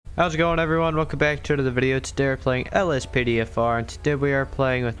How's it going, everyone? Welcome back to another video. Today we're playing LSPDFR, and today we are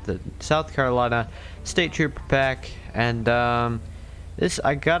playing with the South Carolina State Trooper pack. And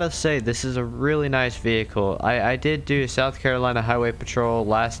I gotta say, this is a really nice vehicle. I did do South Carolina Highway Patrol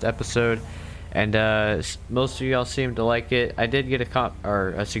last episode, and most of y'all seem to like it. I did get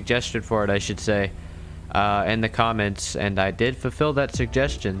a suggestion for it, I should say, in the comments, and I did fulfill that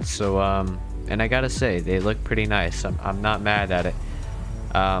suggestion. So and I gotta say, they look pretty nice. I'm not mad at it.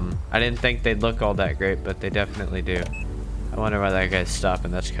 I didn't think they'd look all that great, but they definitely do. I wonder why that guy's stopping.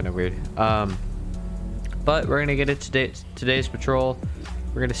 That's kind of weird. But we're gonna get into today's patrol.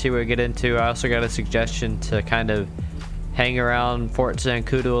 We're gonna see what we get into. I also got a suggestion to kind of hang around Fort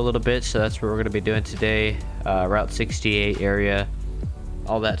Zancudo a little bit, so that's what we're gonna be doing today. Route 68 area,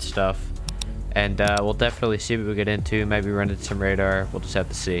 all that stuff, and we'll definitely see what we get into. Maybe run into some radar. We'll just have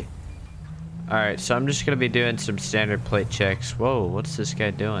to see. Alright, so I'm just gonna be doing some standard plate checks. Whoa, what's this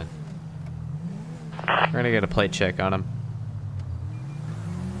guy doing? We're gonna get a plate check on him.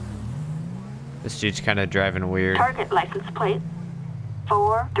 This dude's kind of driving weird. Target license plate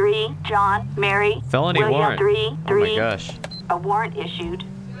 4-3 John Mary Felony William warrant. 3-3. Oh my gosh. A warrant issued.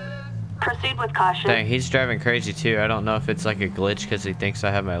 Proceed with caution. Dang, he's driving crazy too. I don't know if it's like a glitch because he thinks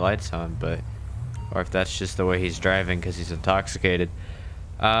I have my lights on, but or if that's just the way he's driving because he's intoxicated.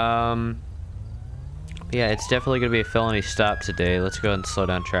 Yeah, it's definitely going to be a felony stop today. Let's go ahead and slow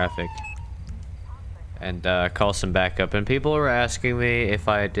down traffic. And call some backup. And people were asking me if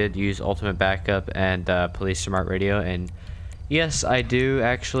I did use Ultimate Backup and Police Smart Radio. And yes, I do.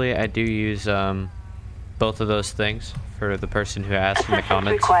 Actually, I do use both of those things for the person who asked in the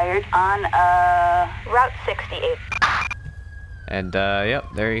comments. Required on Route 68. And yep,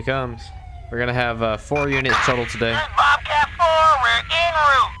 there he comes. We're going to have 4 units total today. Bobcat 4, we're en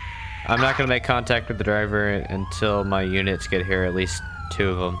route. I'm not going to make contact with the driver until my units get here, at least 2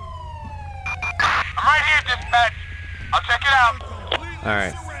 of them. I'm right here, dispatch. I'll check it out.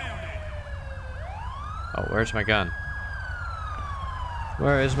 Alright. Oh, where's my gun?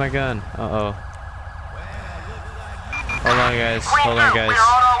 Where is my gun? Uh-oh. Hold on, guys. Hold on, guys.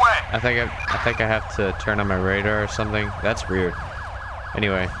 I think I have to turn on my radar or something. That's weird.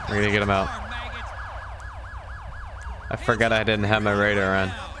 Anyway, we're gonna get him out. I forgot I didn't have my radar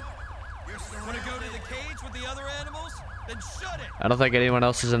on. I don't think anyone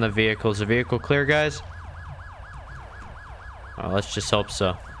else is in the vehicle. Is the vehicle clear, guys? Oh, let's just hope so.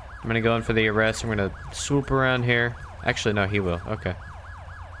 I'm gonna go in for the arrest. I'm gonna swoop around here. Actually, no, he will. Okay.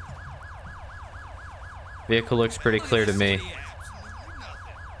 Vehicle looks pretty clear to me.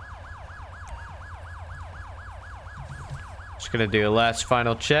 Just gonna do a last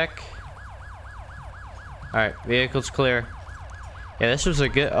final check. Alright, vehicle's clear. Yeah, this was a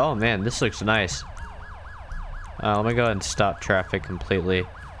good... Oh, man, this looks nice. Let me go ahead and stop traffic completely.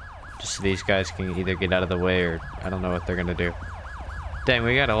 Just so these guys can either get out of the way or I don't know what they're gonna do. Dang,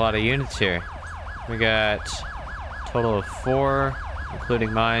 we got a lot of units here. We got a total of 4,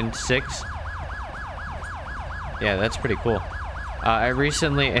 including mine, 6. Yeah, that's pretty cool. I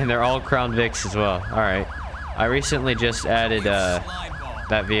recently, and they're all Crown Vics as well. Alright. I recently just added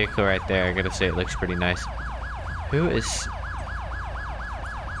that vehicle right there. I gotta say, it looks pretty nice. Who is...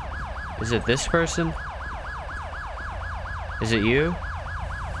 Is it this person? Is it you?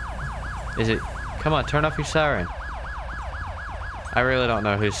 Is it... Come on, turn off your siren. I really don't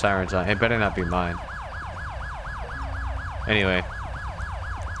know whose siren's on. It better not be mine. Anyway.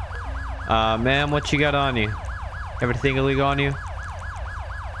 Ma'am, what you got on you? Everything illegal on you?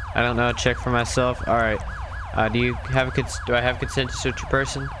 I don't know. Check for myself. Alright. Do I have consent to search your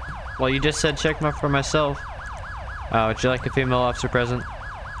person? Well, you just said check for myself. Would you like a female officer present?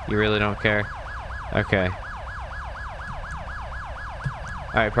 You really don't care? Okay.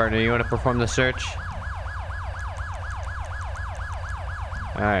 Alright, partner, you want to perform the search?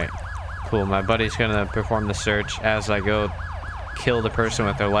 Alright, cool. My buddy's gonna perform the search as I go kill the person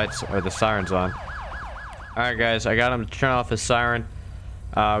with their lights or the sirens on. Alright, guys, I got him to turn off his siren.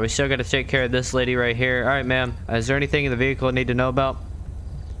 We still gotta take care of this lady right here. Alright, ma'am, is there anything in the vehicle I need to know about?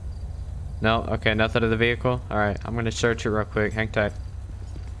 No? Okay, nothing in the vehicle? Alright, I'm gonna search it real quick. Hang tight.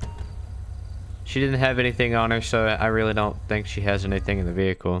 She didn't have anything on her, so I really don't think she has anything in the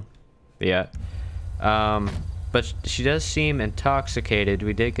vehicle yet. But she does seem intoxicated.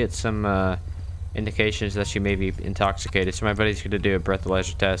 We did get some indications that she may be intoxicated, so my buddy's going to do a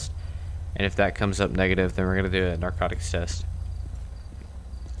breathalyzer test. And if that comes up negative, then we're going to do a narcotics test.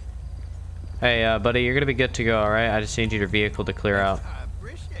 Hey, buddy, you're going to be good to go, alright? I just need your vehicle to clear out.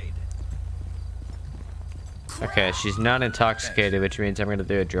 Okay, she's not intoxicated, which means I'm going to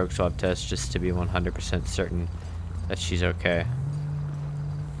do a drug swab test just to be 100% certain that she's okay.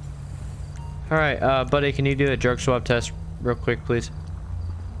 Alright, buddy, can you do a drug swab test real quick, please?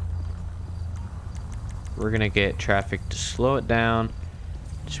 We're gonna get traffic to slow it down,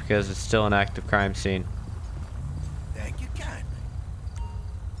 just because it's still an active crime scene. Thank you kindly.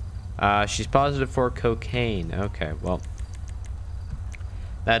 She's positive for cocaine. Okay, well,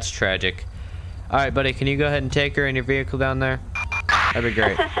 that's tragic. Alright, buddy, can you go ahead and take her in your vehicle down there? That'd be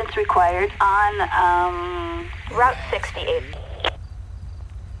great. Assistance required on Route 68.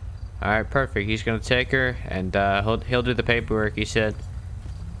 Alright, perfect. He's gonna take her, and he'll do the paperwork, he said,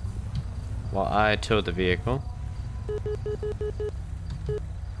 while I tow the vehicle.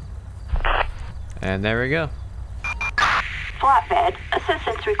 And there we go. Flatbed.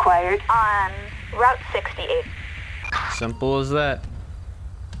 Assistance required on Route 68. Simple as that.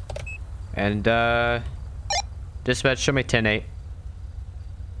 And dispatch, show me 10-8.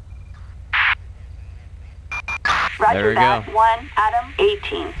 Roger There we that. go. 1 Adam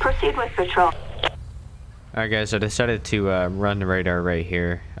 18. Proceed with patrol. Alright guys, I decided to run the radar right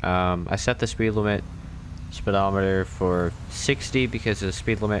here. I set the speed limit speedometer for 60 because the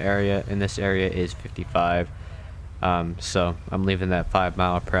speed limit area in this area is 55. So I'm leaving that 5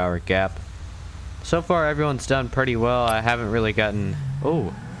 mile/per-hour gap. So far everyone's done pretty well. I haven't really gotten...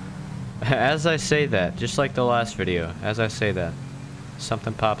 Oh! As I say that, just like the last video, as I say that,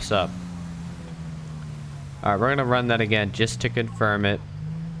 something pops up. Alright, we're gonna run that again just to confirm it.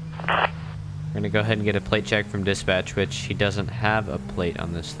 We're gonna go ahead and get a plate check from dispatch, which he doesn't have a plate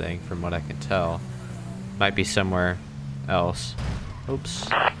on this thing from what I can tell. Might be somewhere else. Oops.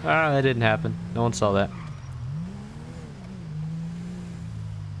 Ah, that didn't happen. No one saw that.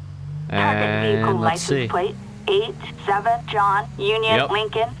 Target vehicle And let's see. license plate 87 John Union Yep.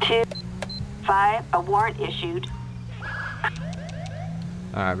 Lincoln 25. A warrant issued.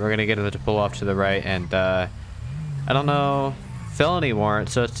 Alright, we're gonna get it to pull off to the right, and I don't know, felony warrant,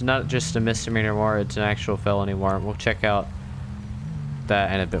 so it's not just a misdemeanor warrant, it's an actual felony warrant. We'll check out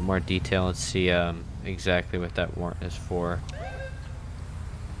that in a bit more detail and see exactly what that warrant is for.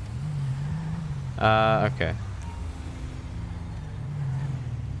 Okay.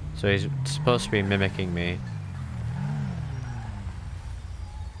 So he's supposed to be mimicking me.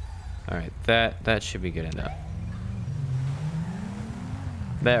 Alright, that should be good enough.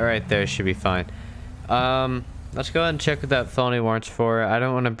 That right there should be fine. Let's go ahead and check what that felony warrant's for. I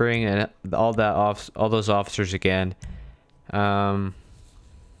don't want to bring in all those officers again.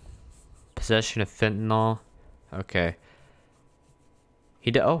 Possession of fentanyl. Okay.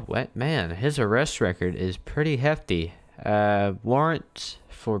 Oh, what man? His arrest record is pretty hefty. Warrant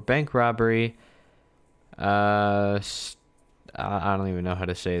for bank robbery. I don't even know how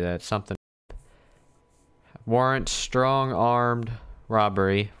to say that. Something. Warrant strong armed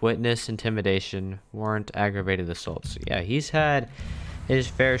robbery, witness intimidation, warrant aggravated assaults. Yeah, he's had his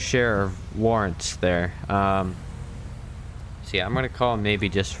fair share of warrants there. So yeah, I'm gonna call him maybe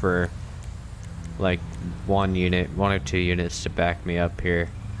just for like one or two units to back me up here.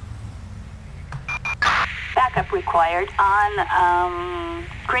 Backup required on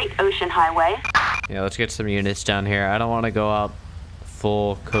Great Ocean Highway. Yeah, let's get some units down here. I don't want to go out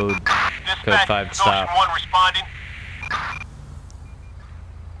full code Dispatch, 5 Ocean stop. 1 responding.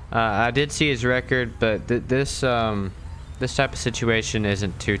 I did see his record, but this type of situation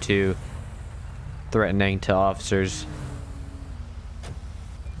isn't too threatening to officers.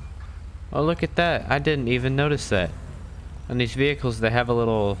 Oh, look at that. I didn't even notice that. On these vehicles, they have a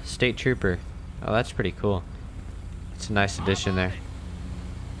little state trooper. Oh, that's pretty cool. It's a nice addition there.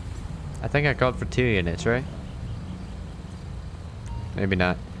 I think I called for 2 units, right? Maybe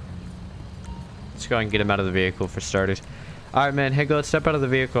not. Let's go ahead and get him out of the vehicle for starters. Alright, man. Hey, go step out of the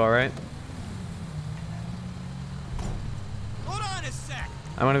vehicle, alright? Hold on a sec.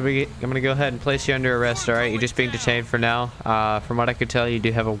 I'm gonna go ahead and place you under arrest, alright? You're just being detained for now. From what I could tell, you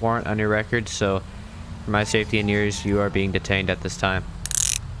do have a warrant on your record, so for my safety and yours, you are being detained at this time.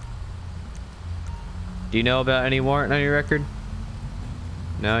 Do you know about any warrant on your record?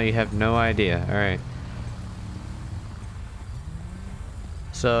 No, you have no idea. Alright.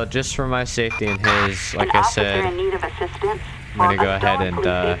 So, just for my safety and his, like I said, in need of assistance. I'm gonna for go a ahead stolen and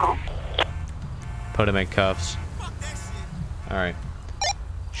police vehicle. put him in cuffs. Fuck that shit. Alright.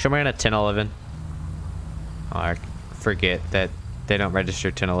 Show me on a 1011. Oh, I forget that they don't register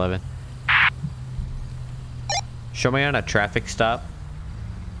 1011. Show me on a traffic stop.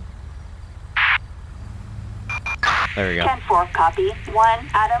 There we go. 10-4 copy. 1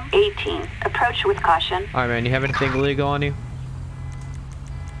 Adam 18. Approach with caution. Alright, man, you have anything illegal on you?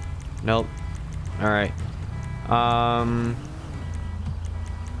 Nope. Alright.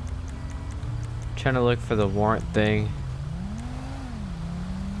 Trying to look for the warrant thing.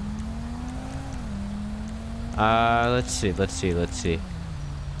 Let's see.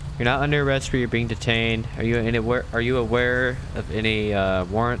 You're not under arrest, but you're being detained. Are you aware of any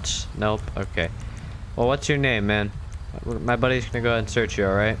warrants? Nope. Okay. Well, what's your name, man? My buddy's gonna go ahead and search you.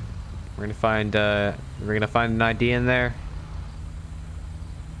 All right. We're gonna find an ID in there.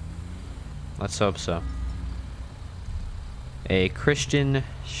 Let's hope so. A Christian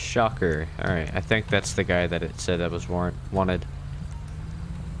Shocker. All right. I think that's the guy that it said that was wanted.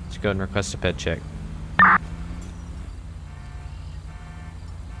 Let's go ahead and request a ped check.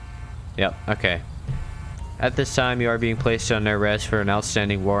 Yep, okay. At this time, you are being placed under arrest for an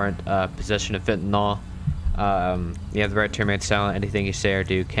outstanding warrant, possession of fentanyl. You have the right to remain silent. Anything you say or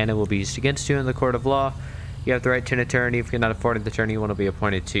do can and will be used against you in the court of law. You have the right to an attorney. If you're not afforded the attorney, one will be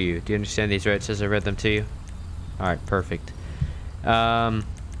appointed to you. Do you understand these rights as I read them to you? Alright, perfect.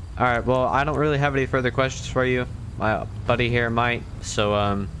 Alright, well, I don't really have any further questions for you. My buddy here might,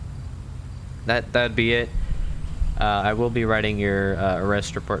 so, that'd be it. I will be writing your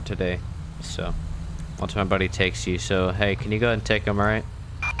arrest report today, so once my buddy takes you. So hey, can you go ahead and take him? All right.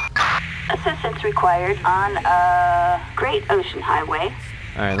 Assistance required on Great Ocean Highway.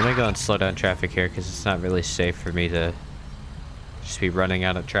 All right, let me go and slow down traffic here because it's not really safe for me to just be running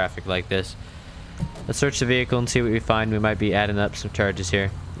out of traffic like this. Let's search the vehicle and see what we find. We might be adding up some charges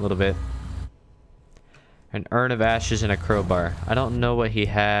here a little bit. An urn of ashes and a crowbar. I don't know what he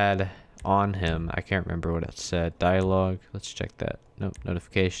had on him. I can't remember what it said. Dialogue. Let's check that. Nope.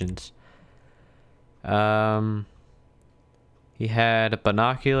 Notifications. He had a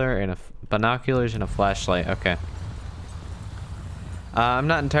binoculars and a flashlight. Okay. I'm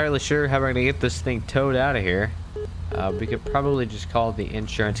not entirely sure how we're gonna get this thing towed out of here. We could probably just call the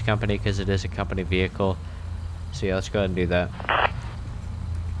insurance company because it is a company vehicle. So yeah, let's go ahead and do that.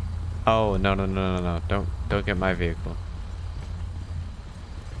 Oh no! Don't get my vehicle.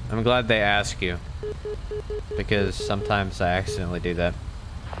 I'm glad they ask you, because sometimes I accidentally do that.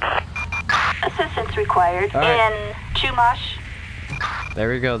 Assistance required in Chumash. There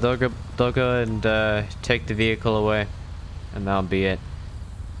we go. They'll go and take the vehicle away, and that'll be it.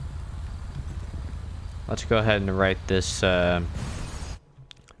 Let's go ahead and write this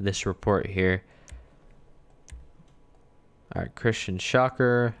this report here. All right, Christian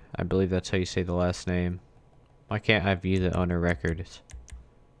Shocker. I believe that's how you say the last name. Why can't I view the owner records?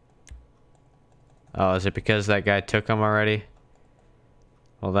 Oh, is it because that guy took them already?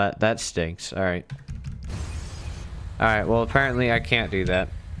 Well, that stinks. Alright. Alright, well, apparently I can't do that.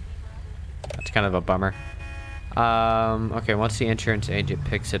 That's kind of a bummer. Okay, once the insurance agent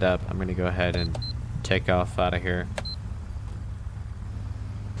picks it up, I'm gonna go ahead and take off out of here.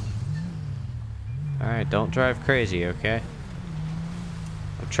 Alright, don't drive crazy, okay?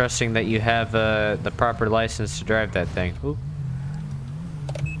 I'm trusting that you have the proper license to drive that thing. Ooh.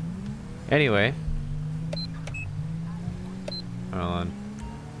 Anyway. Hold on.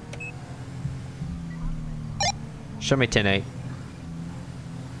 Show me 10-8.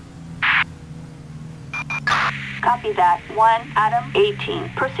 Copy that. 1 Adam 18.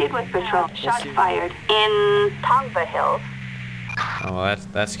 Proceed with patrol. Shots fired in Tongva Hills. Oh, well,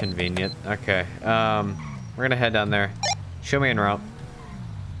 that's convenient. Okay. We're gonna head down there. Show me en route.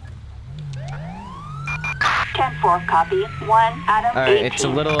 10-4. Copy. 1 Adam 18. Alright, it's a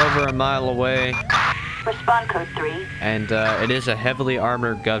little over a mile away. Respond code 3. And it is a heavily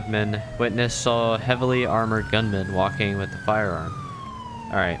armored gunman. Witness saw a heavily armored gunman walking with a firearm.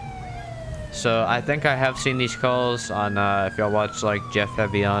 Alright. So I think I have seen these calls on if y'all watch like Jeff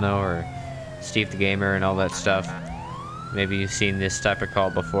Fabiano or Steve the Gamer and all that stuff. Maybe you've seen this type of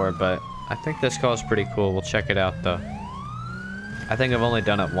call before, but I think this call is pretty cool. We'll check it out though. I think I've only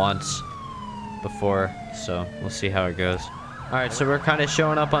done it once before, so we'll see how it goes. Alright, so we're kind of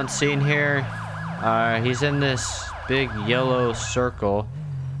showing up on scene here. He's in this big yellow circle,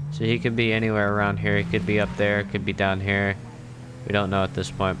 so he could be anywhere around here. He could be up there, could be down here. We don't know at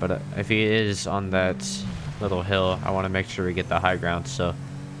this point, but if he is on that little hill, I want to make sure we get the high ground, so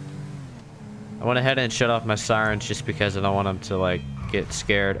I went ahead and shut off my sirens just because I don't want him to like get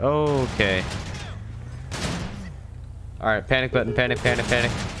scared. Oh, okay. Alright, panic button, panic.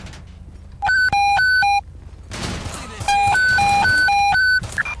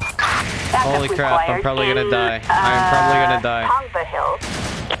 Holy crap, I'm probably gonna die. I'm probably gonna die. Tongva Hills.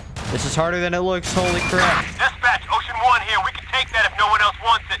 This is harder than it looks, holy crap. Dispatch, Ocean 1 here. We can take that if no one else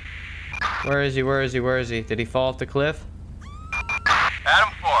wants it. Where is he? Did he fall off the cliff? Adam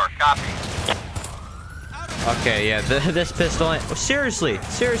 4, copy. Okay, yeah, this pistol ain't... Seriously,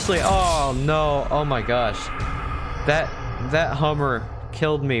 oh no, oh my gosh. That Hummer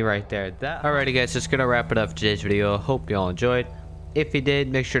killed me right there. Alrighty guys, just gonna wrap it up for today's video. Hope y'all enjoyed. If you did,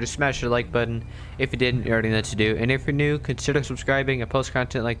 make sure to smash the like button. If you didn't, you already know what to do. And if you're new, consider subscribing. I post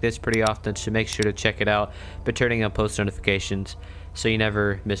content like this pretty often, so make sure to check it out by turning on post notifications so you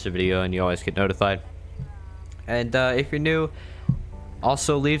never miss a video and you always get notified. And if you're new,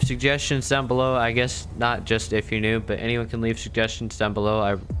 also leave suggestions down below. I guess not just if you're new, but anyone can leave suggestions down below.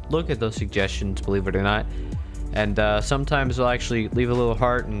 I look at those suggestions, believe it or not. And sometimes I'll actually leave a little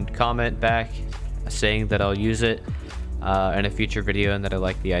heart and comment back saying that I'll use it in a future video and that I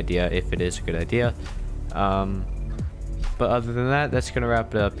like the idea if it is a good idea. But other than that, that's gonna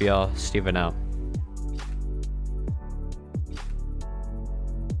wrap it up, y'all. Steven out.